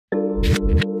How's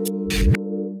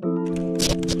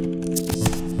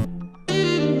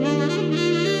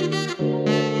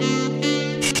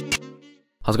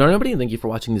it going, everybody? Thank you for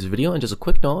watching this video. And just a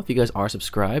quick note, if you guys are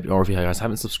subscribed, or if you guys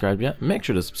haven't subscribed yet, make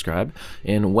sure to subscribe.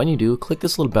 And when you do, click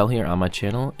this little bell here on my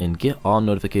channel and get all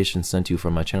notifications sent to you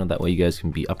from my channel. That way you guys can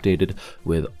be updated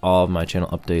with all of my channel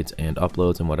updates and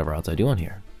uploads and whatever else I do on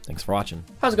here. Thanks for watching.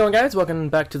 How's it going, guys? Welcome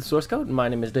back to the source code. My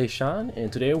name is Deshawn,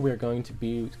 and today we're going to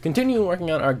be continuing working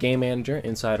on our game manager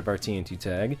inside of our TNT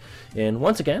tag. And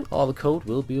once again, all the code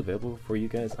will be available for you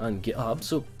guys on GitHub.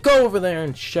 So go over there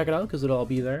and check it out because it'll all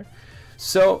be there.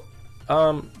 So,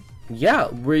 yeah,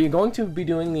 we're going to be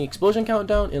doing the explosion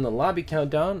countdown and the lobby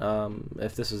countdown.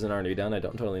 If this isn't already done, I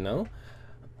don't totally know,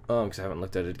 because I haven't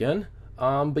looked at it again.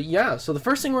 But yeah, so the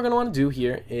first thing we're going to want to do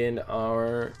here in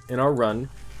our run,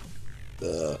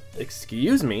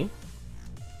 excuse me,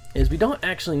 is we don't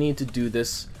actually need to do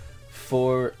this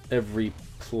for every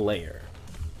player.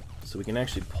 So we can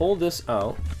actually pull this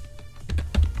out.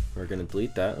 We're going to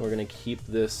delete that, and we're going to keep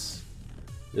this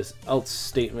else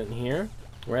statement here.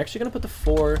 We're actually going to put the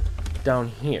 4 down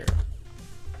here.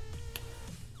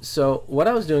 So what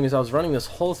I was doing is I was running this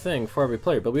whole thing for every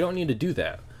player, but we don't need to do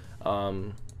that.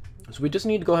 So we just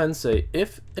need to go ahead and say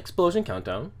if explosion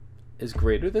countdown is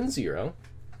greater than 0,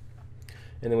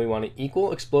 and then we want to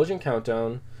equal explosion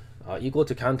countdown equal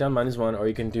to countdown minus 1, or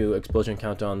you can do explosion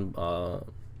countdown, I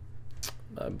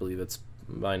believe it's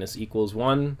minus equals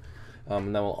 1.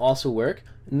 And that will also work.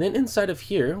 And then inside of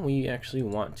here, we actually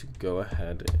want to go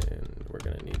ahead and we're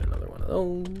going to need another one of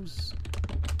those.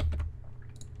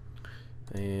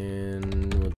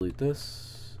 And we'll delete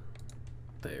this.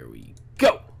 There we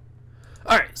go.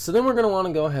 Alright, so then we're going to want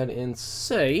to go ahead and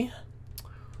say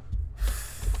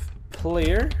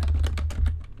player.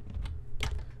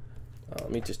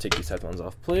 Let me just take these headphones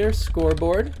off. Player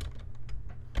scoreboard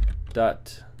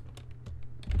dot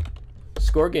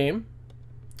score game.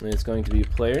 And it's going to be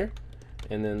player,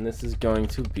 and then this is going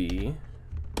to be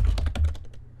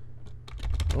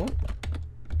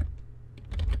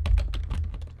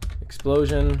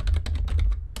explosion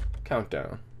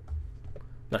countdown.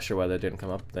 Not sure why that didn't come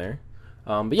up there,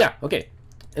 but yeah, okay.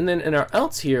 And then in our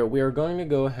else here, we are going to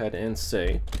go ahead and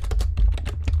say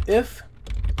if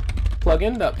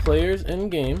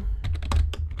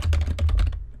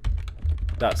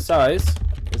plugin.players.in-game.size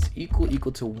is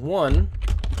equal to 1.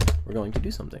 We're going to do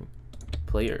something.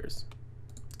 Players.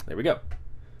 There we go.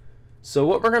 So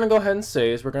what we're going to go ahead and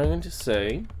say is we're going to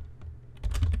say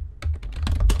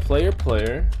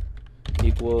player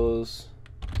equals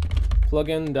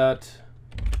plugin dot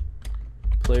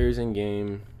players in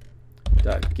game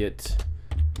dot get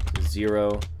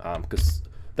 0, because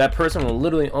that person will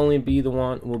literally only be the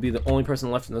only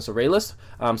person left in this array list.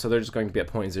 So they're just going to be at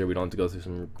 0.0. We don't have to go through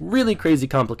some really crazy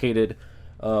complicated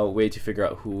way to figure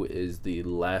out who is the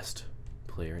last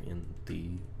player in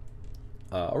the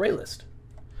array list.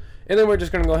 And then we're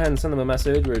just going to go ahead and send them a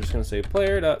message. We're just going to say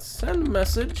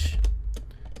player.sendMessage.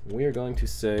 We are going to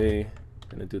say,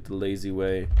 going to do it the lazy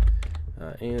way,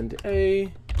 and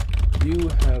A, you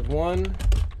have won.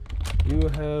 You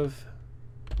have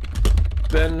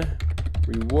been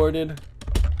rewarded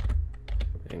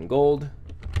in gold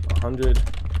 100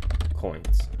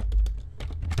 coins.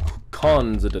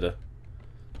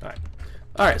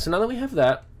 Alright, so now that we have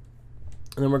that,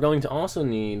 and then we're going to also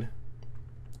need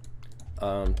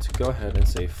to go ahead and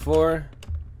say for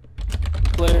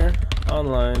player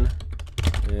online,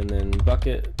 and then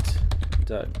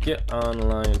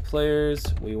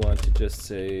bucket.getOnlinePlayers. We want to just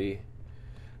say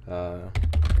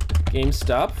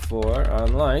GameStop for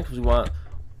online, because we want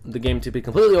the game to be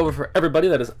completely over for everybody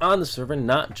that is on the server,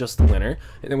 not just the winner.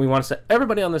 And then we want to set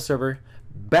everybody on the server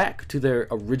back to their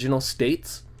original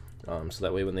states. So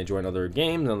that way when they join other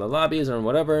games, other lobbies, or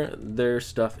whatever, their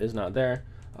stuff is not there.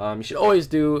 You should always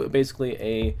do basically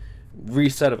a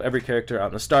reset of every character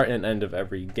on the start and end of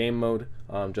every game mode,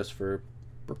 just for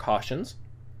precautions.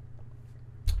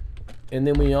 And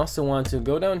then we also want to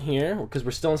go down here, because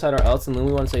we're still inside our else, and then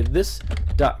we want to say this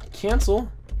dot cancel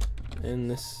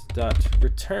and this dot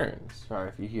return. Sorry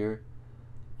if you hear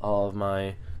all of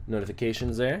my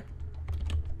notifications there.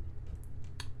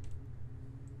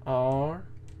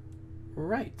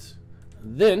 Right.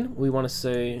 Then we want to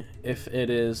say if it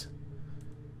is,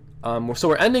 so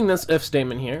we're ending this if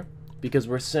statement here because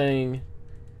we're saying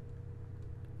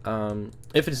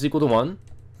if it is equal to 1,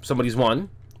 somebody's won,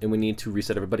 and we need to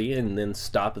reset everybody and then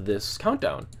stop this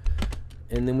countdown.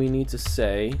 And then we need to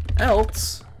say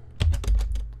else,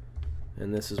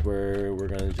 and this is where we're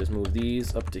going to just move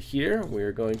these up to here.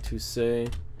 We're going to say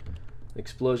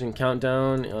explosion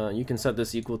countdown. You can set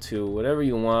this equal to whatever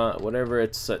you want, whatever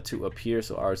it's set to up here.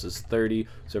 So ours is 30,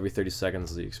 so every 30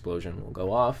 seconds the explosion will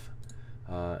go off.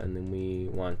 And then we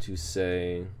want to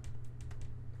say,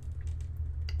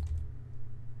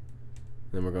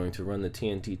 then we're going to run the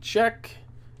TNT check.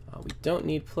 We don't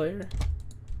need player,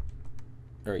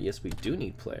 or yes, we do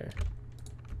need player.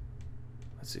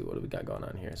 Let's see, what do we got going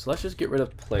on here? So let's just get rid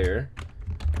of player,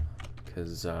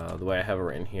 because the way I have it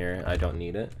written here, I don't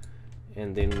need it.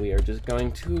 And then we are just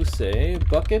going to say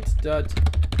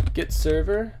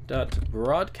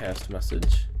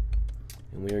bucket.getServer.broadcastMessage,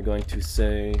 and we are going to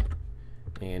say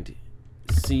and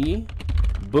C,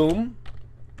 boom,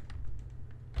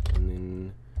 and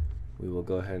then we will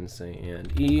go ahead and say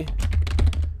and E,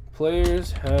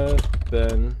 players have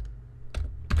been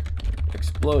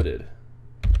exploded.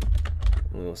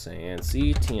 And we'll say and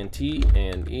C, TNT,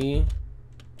 and E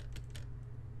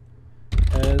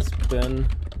has been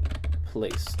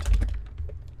placed.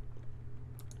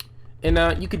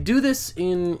 And you could do this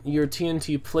in your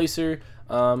TNT placer.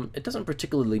 It doesn't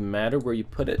particularly matter where you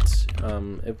put it.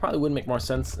 It probably would make more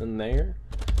sense in there.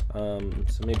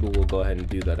 So maybe we'll go ahead and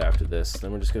do that after this.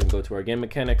 Then we're just going to go to our game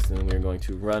mechanics, and then we're going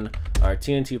to run our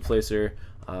TNT placer,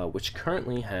 which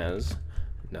currently has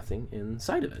nothing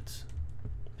inside of it,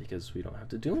 because we don't have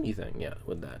to do anything yet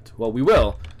with that. Well, we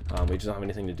will. We just don't have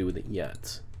anything to do with it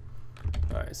yet.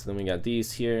 Alright, so then we got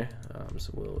these here.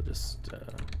 So we'll just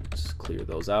clear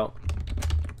those out.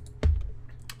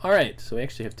 Alright, so we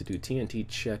actually have to do TNT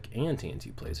check and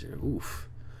TNT placer. Oof,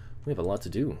 we have a lot to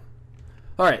do.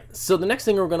 Alright, so the next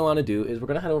thing we're going to want to do is we're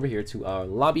going to head over here to our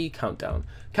lobby countdown.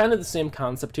 Kind of the same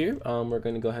concept here. We're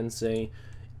going to go ahead and say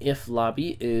if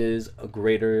lobby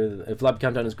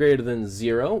countdown is greater than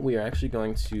 0, we are actually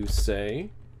going to say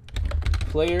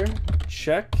player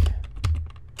check,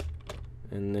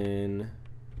 and then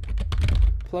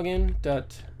plugin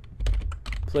dot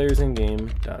players in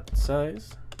game dot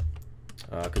size,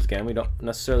 because again we don't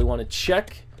necessarily want to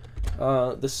check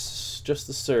just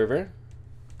the server,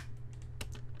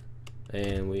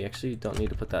 and we actually don't need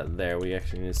to put that there. We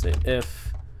actually need to say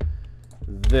if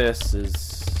this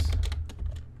is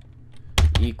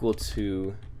equal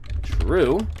to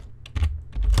true,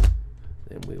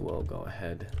 then we will go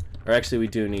ahead. Or actually, we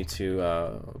do need to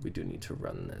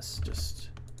run this, just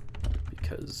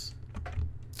because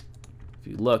if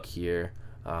you look here,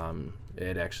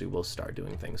 it actually will start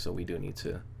doing things. So we do need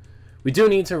to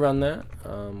run that.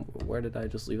 Where did I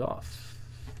just leave off?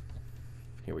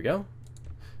 Here we go.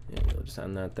 And we'll just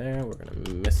end that there. We're gonna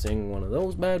be missing one of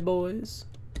those bad boys.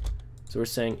 So we're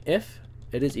saying if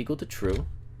it is equal to true,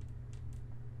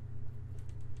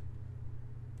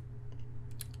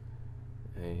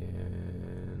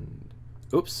 and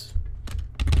oops,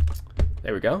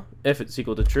 there we go. If it's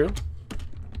equal to true,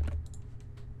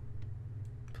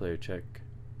 player check.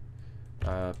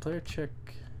 Player check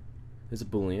is a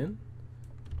Boolean.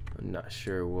 I'm not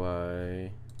sure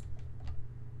why.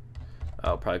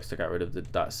 Oh, probably because I got rid of the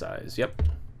dot size. Yep,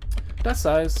 dot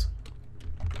size.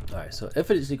 All right, so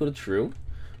if it is equal to true,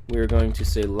 we're going to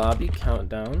say lobby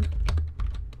countdown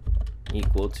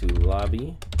equal to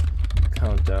lobby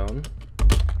countdown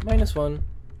 -1,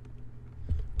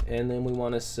 and then we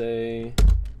want to say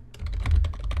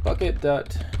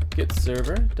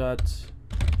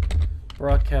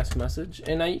bucket.getServer.broadcastMessage.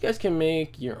 And now you guys can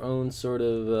make your own sort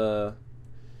of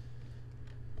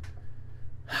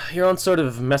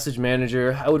message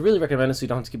manager. I would really recommend it so you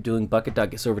don't have to keep doing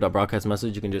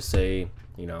bucket.getServer.broadcastMessage. You can just say,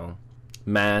 you know,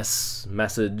 mass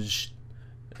message,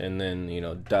 and then, you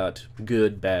know, dot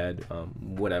good, bad,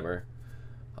 whatever.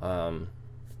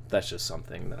 That's just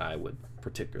something that I would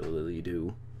particularly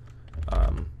do.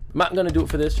 I'm not going to do it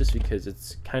for this just because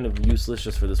it's kind of useless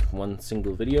just for this one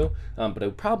single video, but I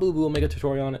probably will make a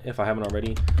tutorial on it if I haven't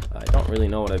already. I don't really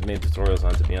know what I've made tutorials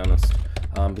on, to be honest.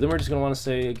 But then we're just going to want to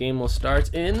say a game will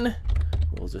start in,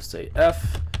 we'll just say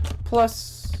F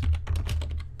plus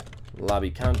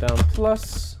lobby countdown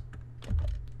plus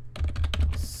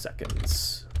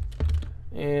seconds.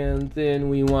 And then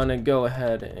we want to go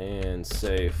ahead and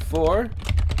say for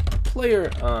player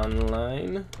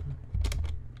online,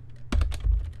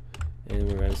 and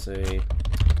we're going to say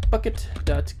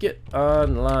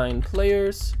bucket.getOnline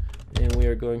players, and we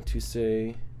are going to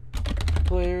say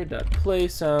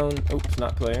player.playSound, oops,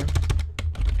 not player,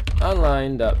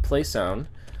 online.playSound.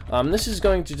 This is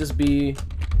going to just be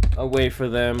a way for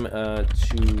them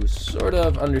to sort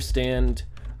of understand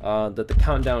that the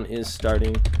countdown is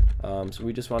starting. So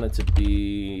we just want it to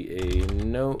be a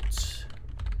note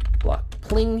block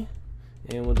pling,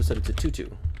 and we'll just set it to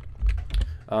 22.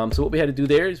 So what we had to do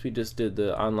there is we just did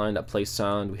the online.place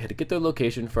sound. We had to get their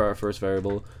location for our first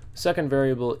variable. Second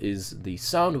variable is the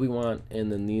sound we want, and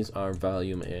then these are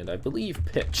volume and I believe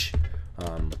pitch,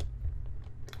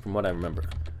 from what I remember.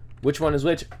 Which one is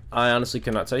which, I honestly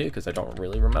cannot tell you because I don't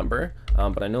really remember,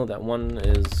 but I know that one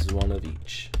is one of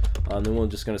each. Then we're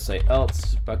just going to say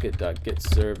else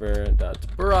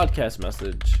bucket.getServer.broadcast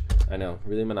message. I know,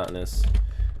 really monotonous.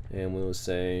 And we'll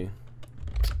say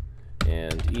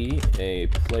and a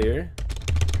player.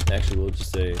 Actually, we'll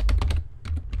just say,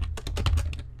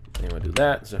 and we'll do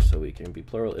that just so we can be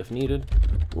plural if needed.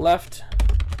 Left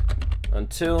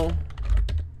until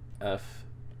f.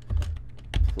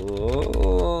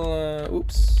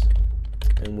 Oops.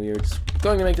 And we are just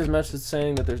going to make this message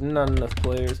saying that there's not enough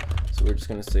players, so we're just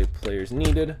going to say players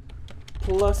needed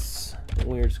plus, and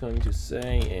we're just going to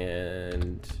say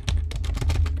and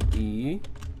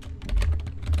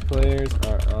players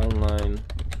are online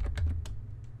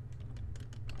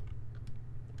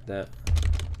that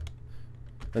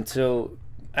until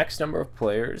X number of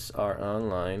players are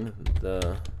online,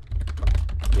 the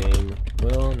game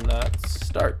will not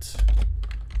start.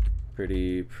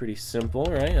 Pretty simple,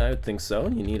 right? I would think so.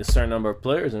 You need a certain number of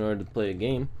players in order to play a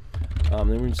game. Then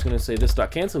we're just going to say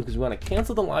this.cancel because we want to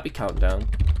cancel the lobby countdown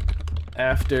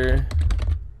after.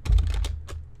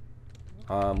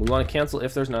 We want to cancel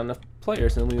if there's not enough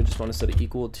players, and then we just want to set it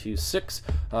equal to 6.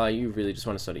 You really just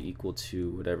want to set it equal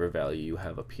to whatever value you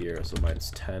have up here. So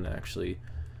mine's 10 actually.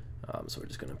 So we're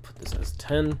just going to put this as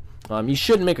 10. You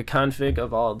should make a config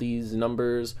of all these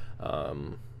numbers,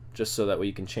 just so that way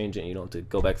you can change it and you don't have to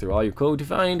go back through all your code to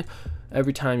find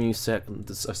every time you set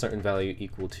a certain value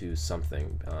equal to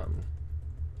something.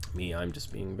 I'm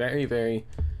just being very,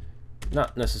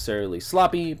 not necessarily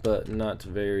sloppy, but not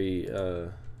very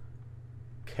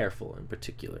careful in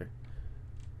particular.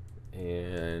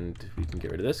 And we can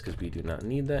get rid of this because we do not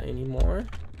need that anymore.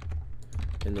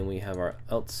 And then we have our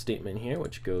else statement here,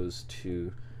 which goes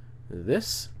to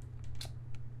this.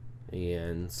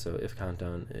 And so if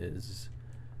countdown is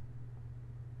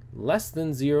less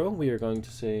than 0, we are going to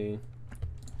say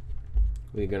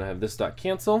we're going to have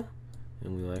this.cancel,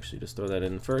 and we will actually just throw that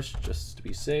in first just to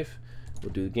be safe.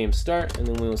 We'll do the game start, and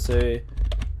then we will say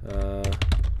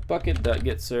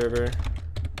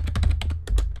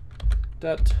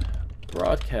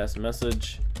bucket.getServer.broadcast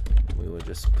message. We will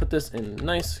just put this in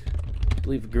nice, I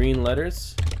believe, green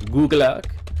letters. Good luck.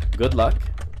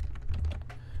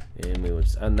 And we will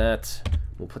just end that.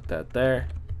 We'll put that there.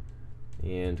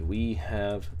 And we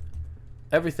have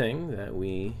everything that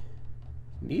we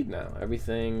need now.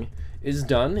 Everything is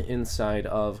done inside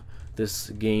of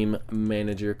this game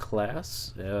manager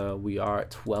class. We are at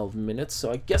 12 minutes,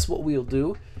 so I guess what we'll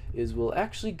do is we'll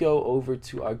actually go over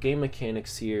to our game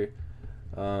mechanics here,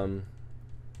 and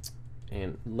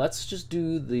let's just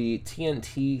do the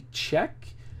TNT check,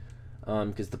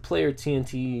 because the player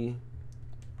TNT,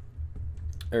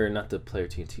 or not the player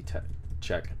TNT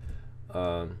check,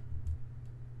 or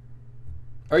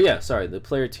yeah, sorry, the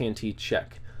player TNT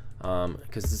check,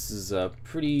 because this is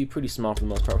pretty small for the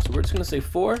most part. So we're just going to say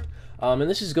 4, and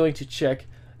this is going to check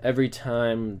every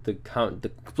time the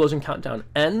explosion countdown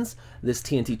ends. This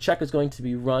TNT check is going to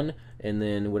be run, and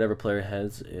then whatever player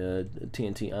has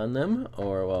TNT on them,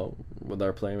 or well, with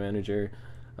our player manager,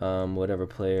 whatever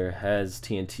player has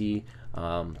TNT,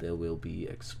 they will be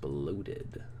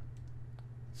exploded.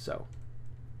 So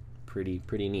pretty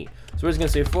neat. So we're just going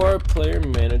to say for player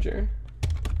manager,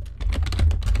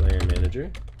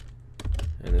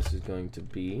 and this is going to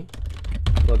be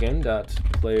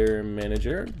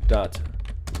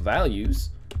plugin.playermanager.values.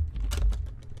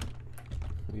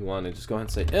 We want to just go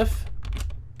ahead and say if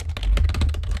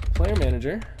player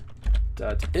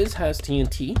manager.is has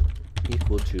TNT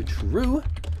equal to true.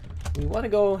 We want to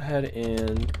go ahead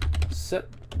and set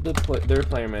their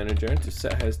player manager to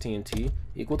set has TNT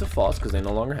equal to false, because they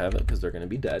no longer have it because they're going to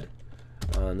be dead.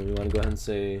 And then we want to go ahead and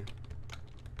say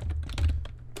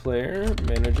player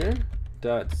manager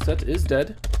dot set is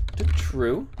dead to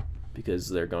true, because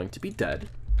they're going to be dead.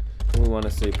 And we want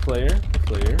to say player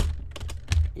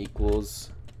equals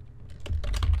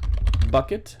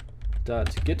bucket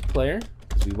dot get player,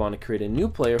 because we want to create a new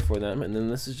player for them. And then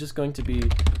this is just going to be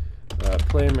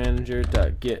player manager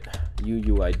dot get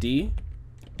UUID,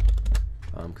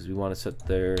 because we want to set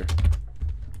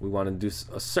we want to do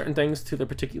certain things to the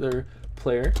particular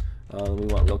player. We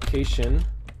want location,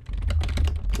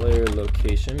 player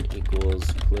location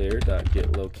equals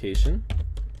player.getLocation,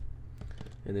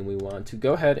 and then we want to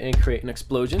go ahead and create an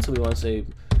explosion. So we want to say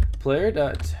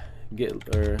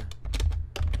player.get or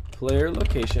player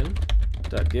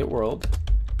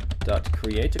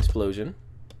location.getWorld.create explosion,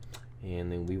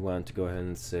 and then we want to go ahead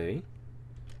and say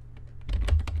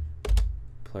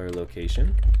player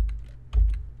location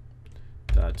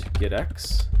dot get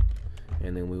x,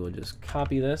 and then we will just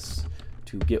copy this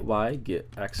to get y, get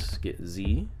x, get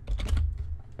z.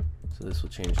 So this will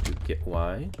change to get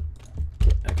y,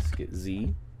 get x, get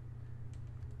z,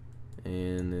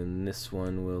 and then this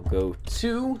one will go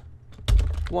to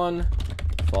 1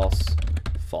 false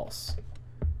false.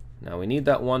 Now we need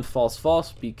that 1 false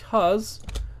false because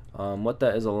what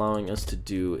that is allowing us to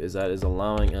do is that is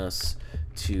allowing us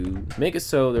to make it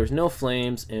so there's no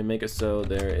flames and make it so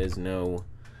there is no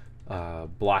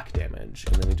block damage.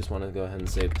 And then we just want to go ahead and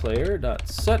say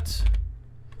player.set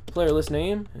player list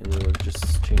name, and we will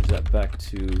just change that back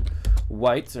to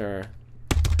white, or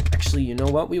actually, you know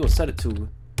what, we will set it to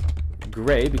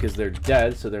gray because they're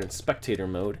dead, so they're in spectator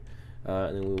mode.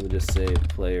 And then we will just say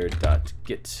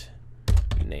player.get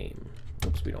name.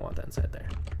 Oops, we don't want that inside there.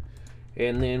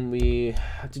 And then we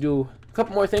have to do a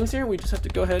couple more things here. We just have to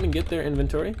go ahead and get their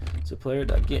inventory. So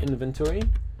player.get inventory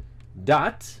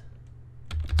dot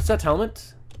set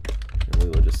helmet, and we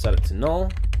will just set it to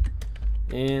null.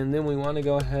 And then we want to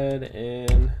go ahead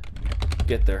and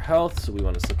get their health. So we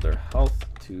want to set their health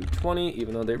to 20,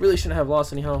 even though they really shouldn't have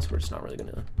lost any health. We're just not really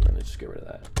gonna just get rid of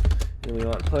that. And we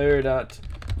want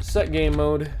player.set game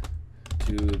mode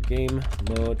to game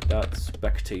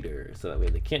mode.spectator, so that way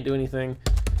they can't do anything.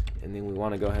 And then we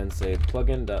want to go ahead and say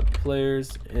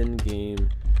plugin.players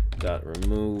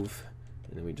endgame.remove,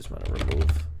 and then we just want to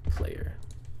remove player.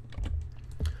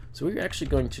 So we're actually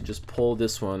going to just pull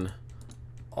this one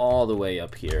all the way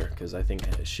up here, because I think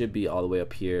it should be all the way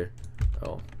up here.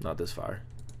 Oh, not this far.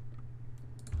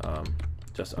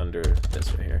 Just under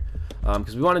this right here.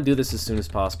 Because we want to do this as soon as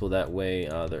possible. That way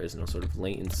there is no sort of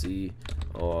latency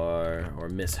or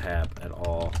mishap at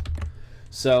all.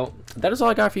 So that is all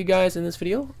I got for you guys in this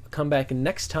video. Come back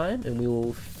next time and we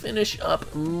will finish up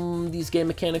these game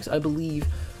mechanics. I believe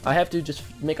I have to just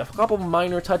make a couple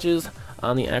minor touches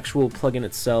on the actual plugin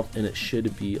itself, and it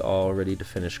should be all ready to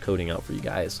finish coding out for you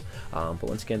guys. But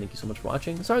once again, thank you so much for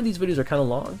watching. Sorry these videos are kind of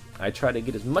long. I try to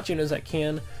get as much in as I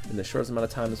can in the shortest amount of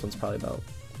time. This one's probably about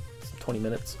 20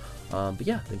 minutes. But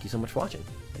yeah, thank you so much for watching,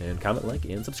 and comment, like,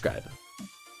 and subscribe.